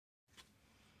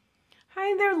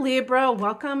Hi there, Libra.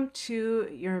 Welcome to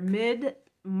your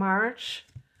mid-March,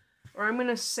 or I'm going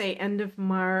to say end of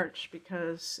March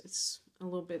because it's a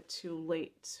little bit too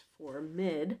late for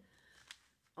mid,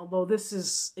 although this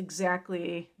is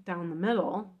exactly down the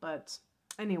middle, but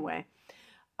anyway.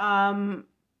 End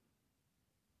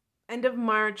of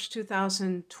March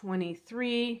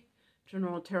 2023,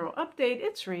 General Tarot Update.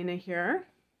 It's Raina here.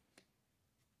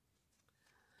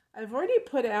 I've already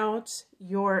put out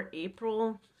your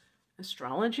April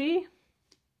astrology,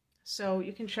 so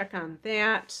you can check on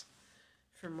that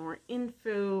for more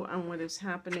info on what is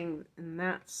happening in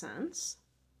that sense.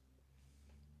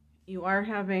 You are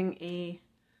having a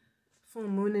full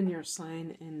moon in your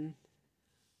sign in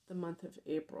the month of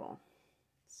April,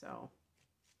 so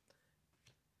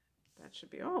that should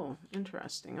be, oh,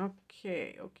 interesting.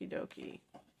 Okay, okie dokie.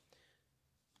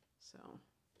 So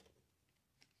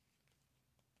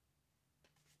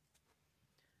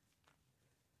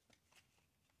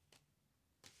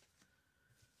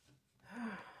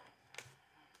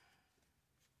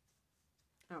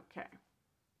okay.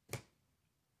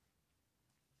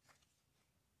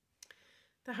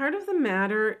 The heart of the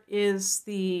matter is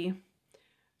the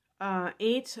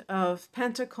Eight of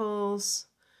Pentacles.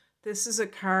 This is a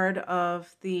card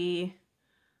of the,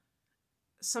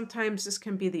 sometimes this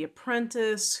can be the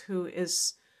apprentice who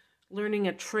is learning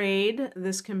a trade.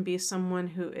 This can be someone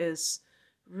who is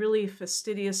really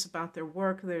fastidious about their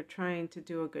work. They're trying to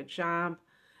do a good job.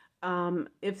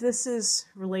 If this is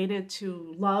related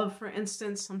to love, for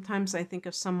instance, sometimes I think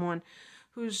of someone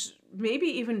who's maybe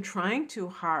even trying too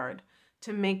hard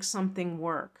to make something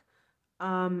work,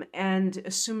 and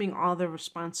assuming all the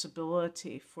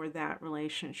responsibility for that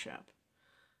relationship,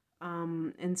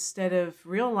 instead of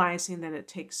realizing that it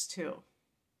takes two.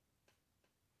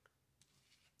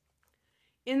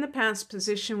 In the past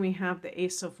position, we have the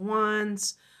Ace of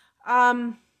Wands.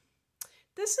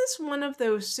 This is one of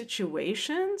those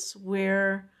situations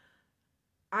where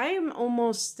I am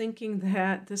almost thinking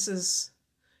that this is,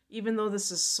 even though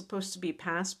this is supposed to be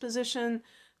past position,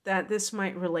 that this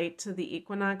might relate to the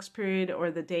equinox period or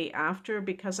the day after,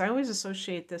 because I always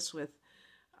associate this with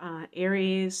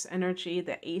Aries energy.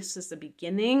 The ace is the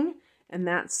beginning, and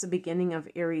that's the beginning of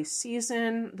Aries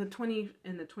season. The 20th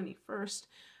and the 21st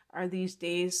are these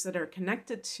days that are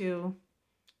connected to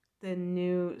the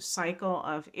new cycle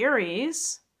of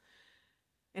Aries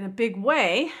in a big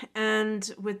way.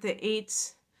 And with the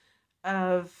Eight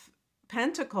of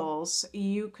Pentacles,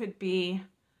 you could be,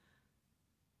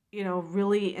 you know,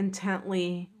 really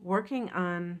intently working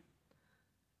on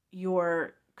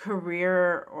your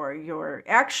career, or your,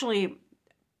 actually,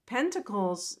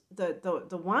 Pentacles,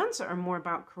 the Wands are more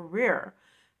about career,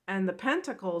 and the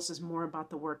Pentacles is more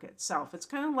about the work itself. It's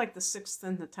kind of like the 6th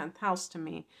and the 10th house to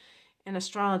me in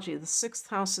astrology. The 6th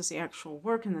house is the actual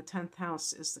work, and the 10th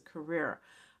house is the career.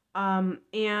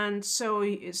 And so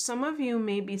some of you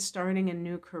may be starting a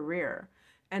new career.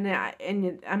 And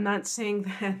I'm not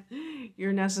saying that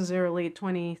you're necessarily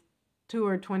 22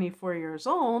 or 24 years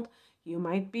old. You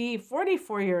might be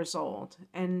 44 years old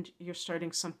and you're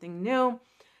starting something new,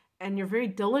 and you're very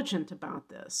diligent about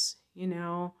this. You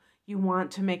know, you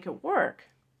want to make it work.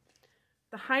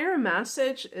 The higher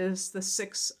message is the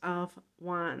Six of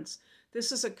Wands.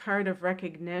 This is a card of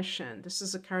recognition. This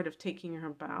is a card of taking your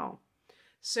bow.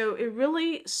 So it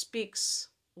really speaks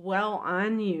well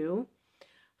on you.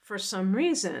 For some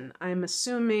reason, I'm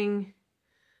assuming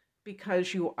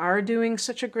because you are doing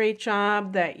such a great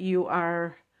job that you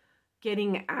are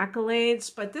getting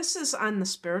accolades, but this is on the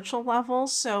spiritual level.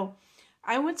 So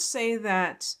I would say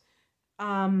that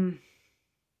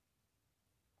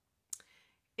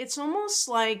it's almost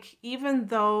like, even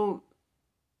though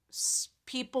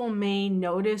people may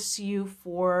notice you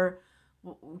for,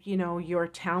 you know, your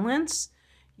talents,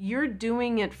 you're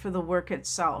doing it for the work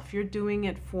itself. You're doing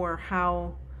it for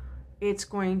how it's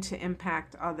going to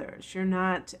impact others. You're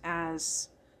not as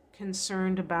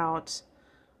concerned about,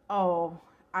 oh,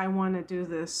 I want to do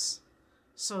this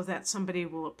so that somebody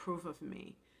will approve of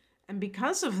me. And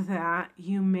because of that,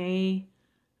 you may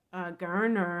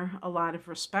garner a lot of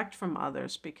respect from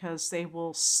others, because they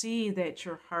will see that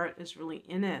your heart is really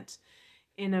in it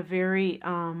in a very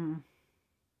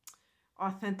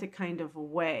authentic kind of a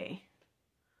way.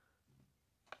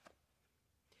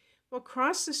 Well,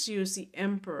 crosses you is the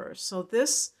Emperor. So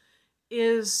this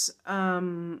is,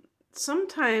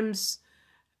 sometimes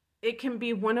it can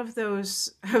be one of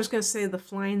those, I was going to say the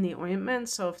fly in the ointment.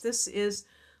 So if this is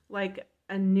like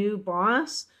a new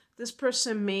boss, this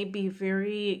person may be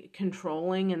very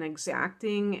controlling and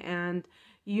exacting, and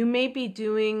you may be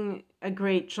doing a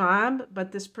great job,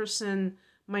 but this person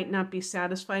might not be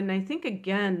satisfied. And I think,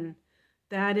 again,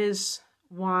 that is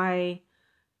why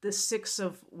the Six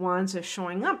of Wands is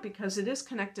showing up, because it is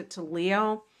connected to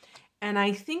Leo. And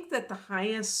I think that the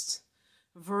highest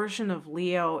version of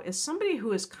Leo is somebody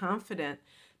who is confident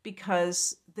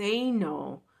because they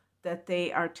know that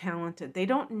they are talented. They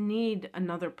don't need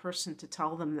another person to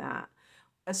tell them that.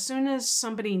 As soon as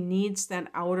somebody needs that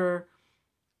outer,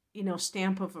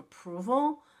 stamp of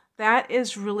approval, that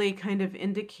is really kind of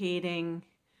indicating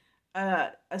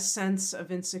a sense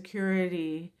of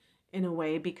insecurity in a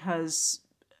way, because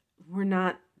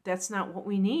that's not what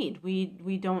we need.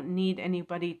 We don't need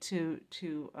anybody to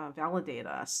validate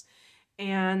us.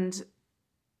 And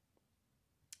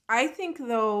I think,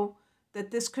 though, that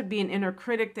this could be an inner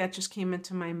critic that just came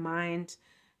into my mind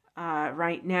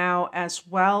right now, as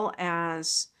well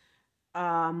as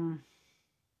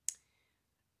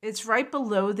it's right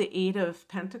below the Eight of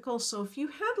Pentacles. So if you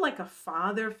had like a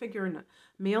father figure, a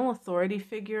male authority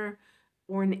figure,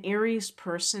 or an Aries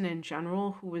person in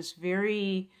general who was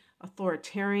very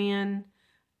authoritarian,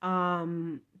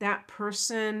 that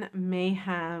person may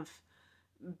have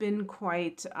been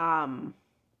quite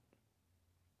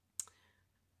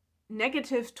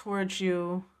negative towards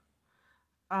you,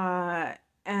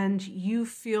 and you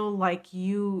feel like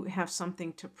you have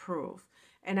something to prove.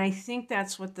 And I think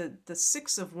that's what the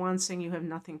Six of Wands saying, you have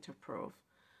nothing to prove.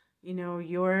 You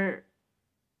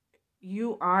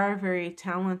are very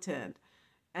talented,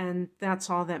 and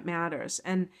that's all that matters.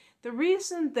 And the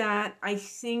reason that I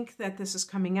think that this is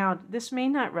coming out, this may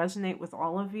not resonate with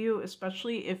all of you,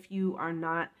 especially if you are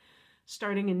not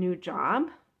starting a new job.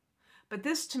 But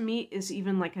this to me is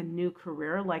even like a new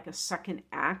career, like a second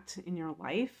act in your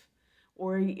life.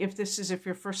 Or if this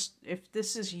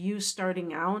is you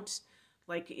starting out,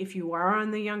 like if you are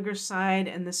on the younger side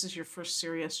and this is your first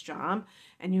serious job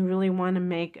and you really want to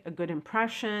make a good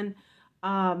impression,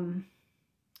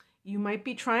 you might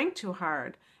be trying too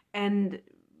hard and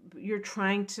you're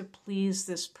trying to please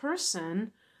this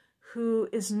person who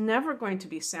is never going to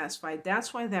be satisfied.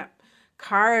 That's why that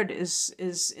card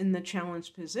is in the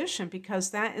challenge position,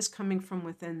 because that is coming from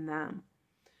within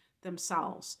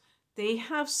themselves. They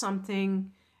have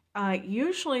something,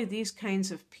 usually these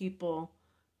kinds of people,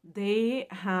 they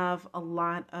have a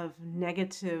lot of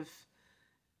negative,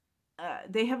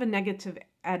 they have a negative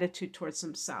attitude towards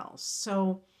themselves.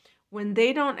 So when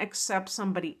they don't accept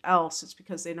somebody else, it's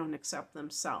because they don't accept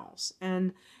themselves.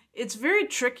 And it's very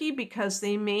tricky because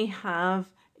they may have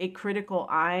a critical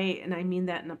eye, and I mean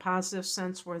that in a positive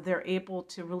sense, where they're able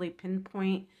to really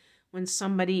pinpoint when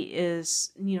somebody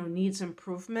is, needs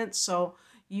improvement. So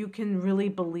you can really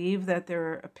believe that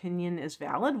their opinion is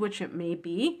valid, which it may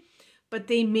be, but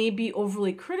they may be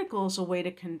overly critical as a way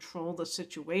to control the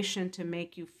situation, to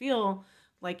make you feel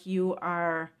like you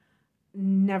are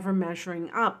never measuring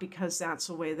up, because that's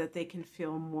a way that they can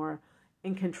feel more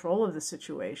in control of the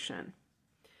situation.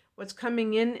 What's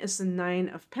coming in is the Nine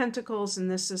of Pentacles, and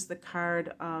this is the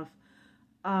card of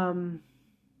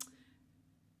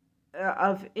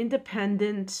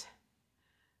independent,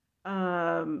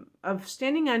 of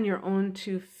standing on your own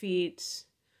 2 feet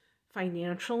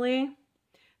financially.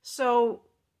 So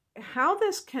what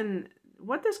this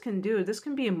can do, this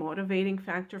can be a motivating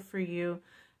factor for you,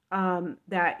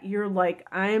 that you're like,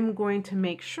 I'm going to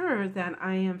make sure that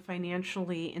I am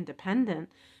financially independent,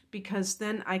 because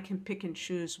then I can pick and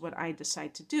choose what I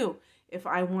decide to do. If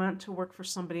I want to work for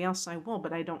somebody else, I will,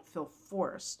 but I don't feel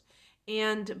forced.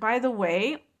 And by the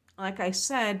way, like I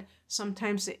said,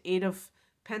 sometimes the Eight of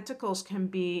Pentacles can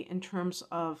be in terms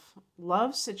of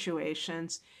love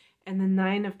situations, and the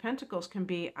Nine of Pentacles can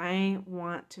be, I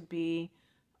want to be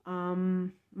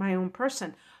my own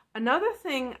person. Another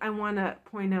thing I want to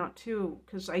point out too,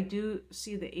 because I do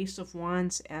see the Ace of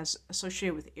Wands as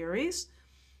associated with Aries,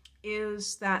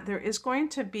 is that there is going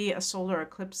to be a solar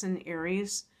eclipse in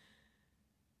Aries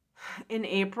in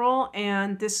April,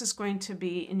 and this is going to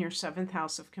be in your 7th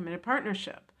house of committed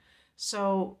partnership.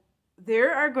 So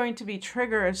there are going to be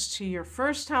triggers to your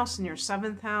 1st house and your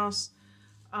 7th house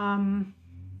in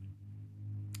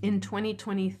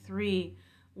 2023,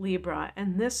 Libra.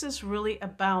 And this is really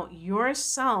about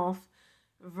yourself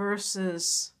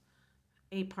versus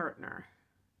a partner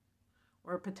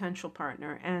or a potential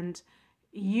partner. And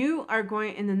you are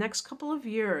going, in the next couple of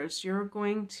years, you're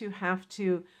going to have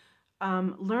to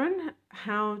learn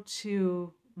how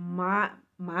to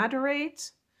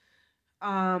moderate,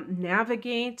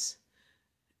 navigate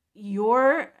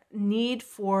your need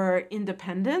for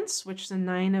independence, which the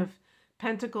Nine of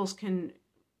Pentacles can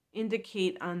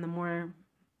indicate on the more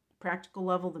practical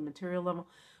level, the material level,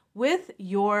 with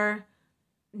your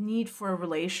need for a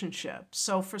relationship.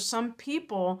 So for some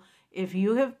people, if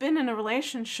you have been in a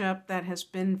relationship that has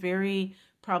been very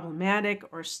problematic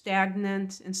or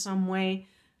stagnant in some way,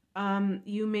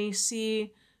 you may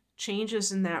see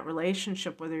changes in that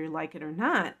relationship, whether you like it or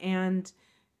not. And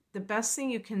the best thing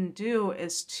you can do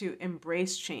is to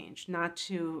embrace change, not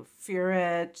to fear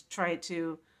it, try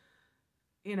to,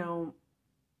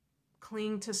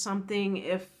 cling to something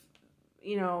if,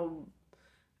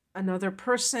 another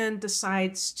person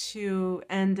decides to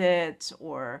end it,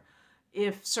 or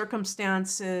if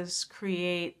circumstances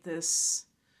create this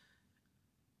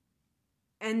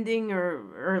ending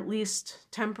or at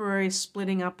least temporary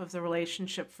splitting up of the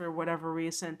relationship for whatever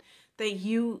reason, that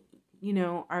you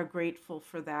are grateful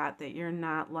for that you're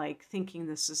not like thinking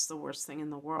this is the worst thing in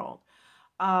the world.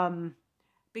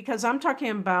 Because I'm talking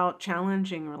about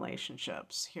challenging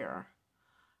relationships here.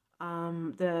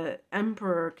 The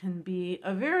Emperor can be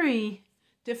a very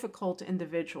difficult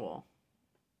individual.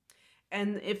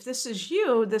 And if this is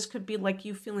you, this could be like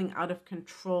you feeling out of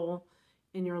control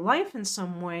in your life in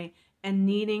some way and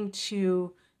needing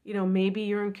to, maybe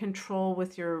you're in control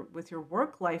with your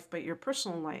work life, but your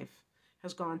personal life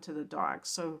has gone to the dogs.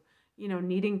 So,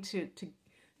 needing to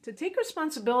take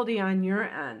responsibility on your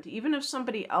end, even if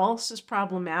somebody else is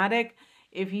problematic.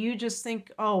 If you just think,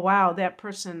 oh, wow, that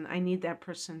person, I need that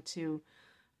person to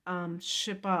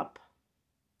shape up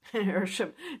and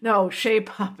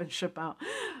ship out.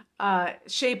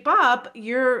 Shape up,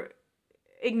 you're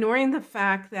ignoring the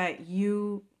fact that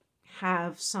you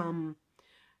have some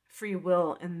free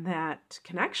will in that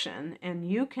connection, and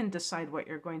you can decide what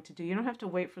you're going to do. You don't have to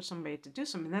wait for somebody to do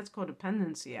something. That's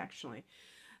codependency, actually.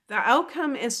 The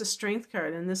outcome is the strength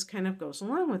card, and this kind of goes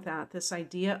along with that. This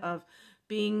idea of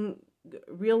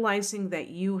realizing that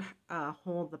you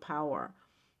hold the power,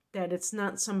 that it's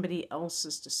not somebody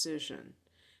else's decision.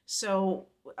 So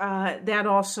that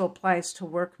also applies to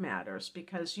work matters,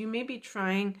 because you may be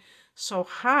trying so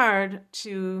hard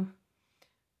to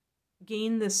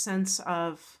gain this sense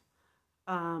of,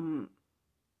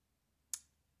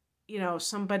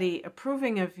 somebody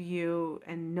approving of you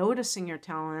and noticing your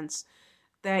talents,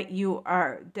 that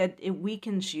it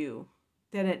weakens you,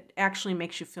 that it actually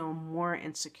makes you feel more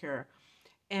insecure.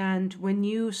 And when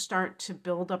you start to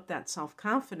build up that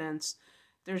self-confidence,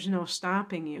 there's no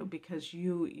stopping you, because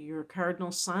your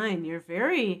cardinal sign, you're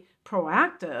very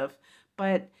proactive.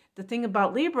 But the thing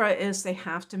about Libra is they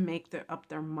have to make up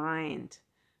their mind,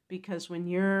 because when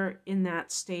you're in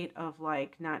that state of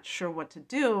like not sure what to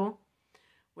do,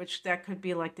 which that could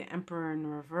be like the Emperor in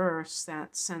reverse,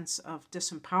 that sense of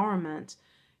disempowerment,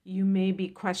 you may be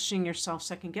questioning yourself,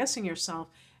 second guessing yourself,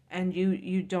 and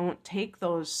you don't take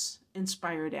those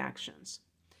inspired actions.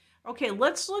 Okay,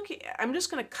 let's look. I'm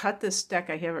just going to cut this deck.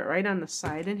 I have it right on the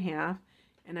side in half,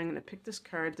 and I'm going to pick this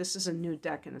card. This is a new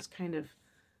deck, and it's kind of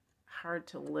hard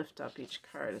to lift up each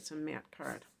card. It's a matte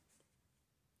card.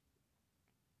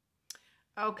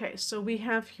 Okay, so we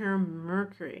have here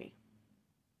Mercury,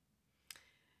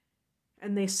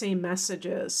 and they say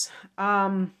messages.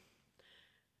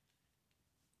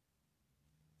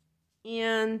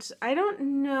 And I don't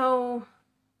know.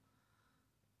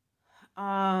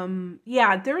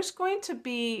 Yeah, there's going to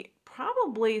be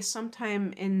probably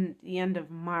sometime in the end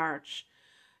of March.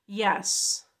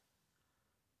 Yes.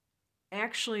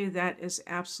 Actually, that is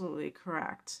absolutely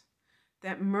correct.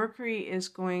 That Mercury is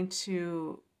going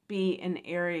to be in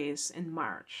Aries in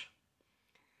March.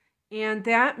 And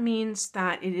that means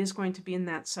that it is going to be in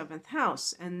that 7th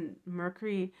house. And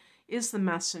Mercury is the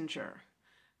messenger.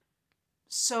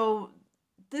 So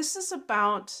this is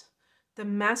about the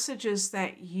messages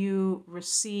that you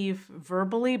receive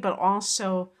verbally, but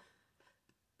also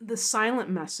the silent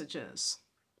messages,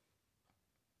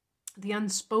 the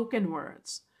unspoken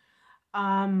words.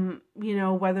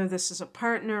 Whether this is a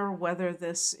partner, whether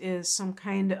this is some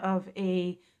kind of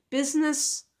a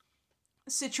business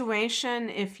situation,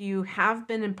 if you have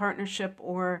been in partnership,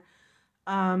 or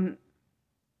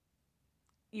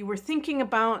you were thinking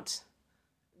about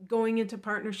going into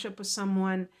partnership with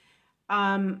someone,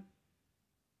 the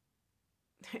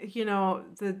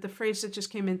phrase that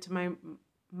just came into my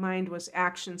mind was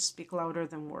actions speak louder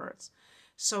than words.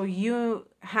 So you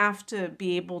have to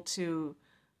be able to,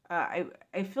 I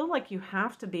feel like you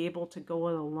have to be able to go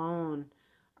it alone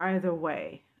either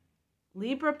way.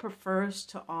 Libra prefers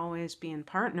to always be in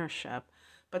partnership,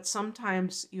 but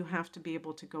sometimes you have to be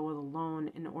able to go it alone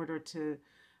in order to,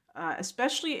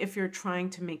 especially if you're trying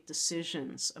to make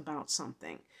decisions about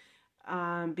something.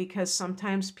 Because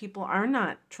sometimes people are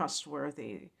not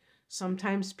trustworthy.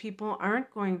 Sometimes people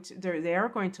aren't going to, they are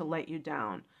going to let you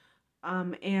down.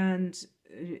 And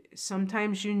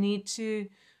sometimes you need to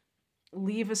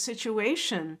leave a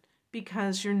situation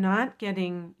because you're not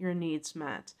getting your needs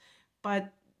met.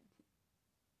 But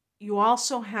you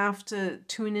also have to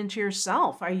tune into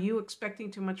yourself. Are you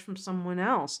expecting too much from someone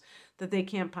else that they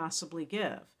can't possibly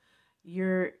give?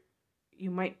 You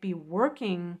might be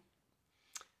working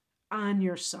on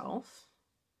yourself.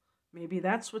 Maybe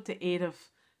that's what the Eight of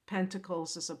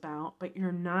Pentacles is about, but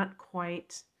you're not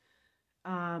quite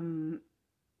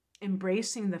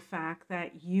embracing the fact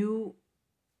that you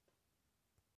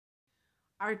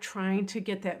are trying to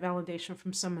get that validation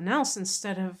from someone else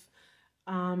instead of,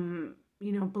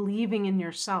 believing in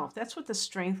yourself. That's what the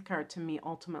Strength card to me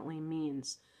ultimately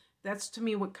means. That's to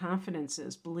me what confidence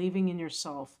is, believing in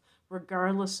yourself,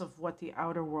 regardless of what the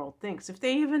outer world thinks. If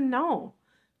they even know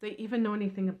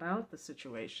anything about the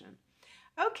situation.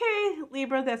 Okay,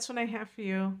 Libra, that's what I have for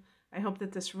you. I hope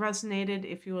that this resonated.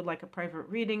 If you would like a private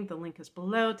reading, the link is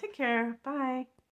below. Take care. Bye.